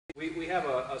We have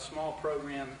a small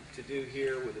program to do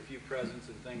here with a few presents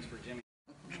and things for Jimmie.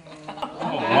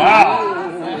 Oh, wow.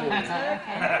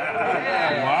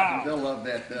 Wow. They'll love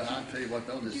that. I'll tell you what,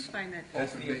 they'll just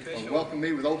welcome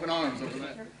me with open arms over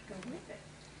that.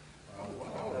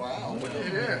 Oh, wow. Look at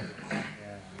here.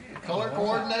 Color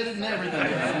coordinated and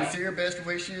everything. Sincere best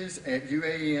wishes at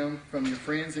UAM from your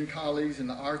friends and colleagues in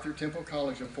the Arthur Temple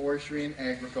College of Forestry and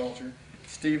Agriculture,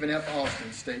 Stephen F.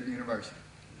 Austin State University.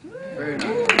 Very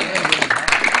nice.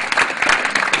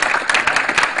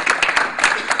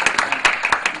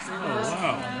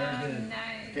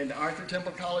 Okay, the Arthur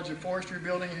Temple College of Forestry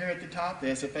building here at the top, the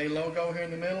SFA logo here in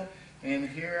the middle, and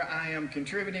here I am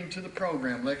contributing to the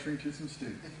program, lecturing to some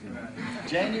students.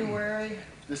 January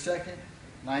the 2nd,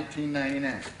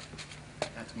 1999.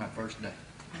 That's my first day.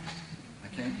 I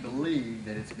can't believe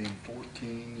that it's been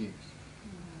 14 years.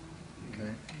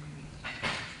 Okay?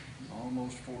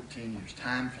 Almost 14 years.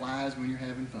 Time flies when you're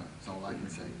having fun. That's all I can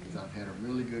say, because I've had a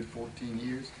really good 14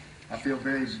 years. I feel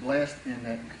very blessed in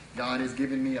that God has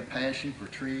given me a passion for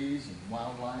trees and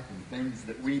wildlife and things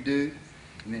that we do.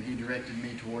 And then He directed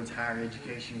me towards higher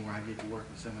education, where I get to work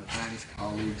with some of the finest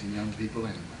colleagues and young people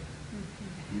anyway.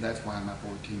 And that's why my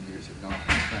 14 years have gone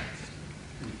so fast.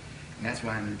 And that's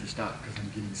why I need to stop, because I'm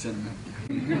getting sentimental.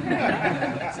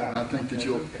 So I think that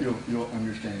you'll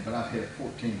understand. But I've had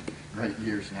 14 great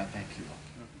years, and I thank you all.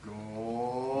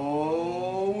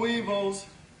 Go Weevils!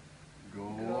 Go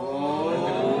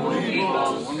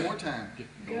Weevils! One more time.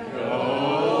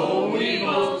 Go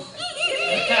Weevils!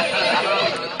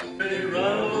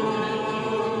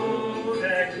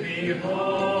 Take me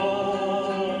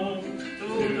home to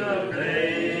the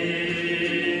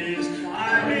place I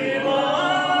belong,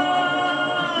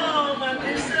 and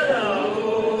this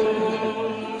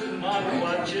alone, on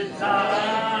Wichita.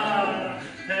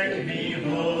 Take me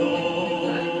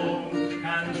home,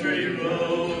 country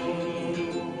road.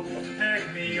 Take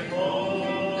me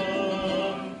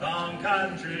home, down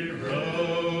country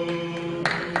road.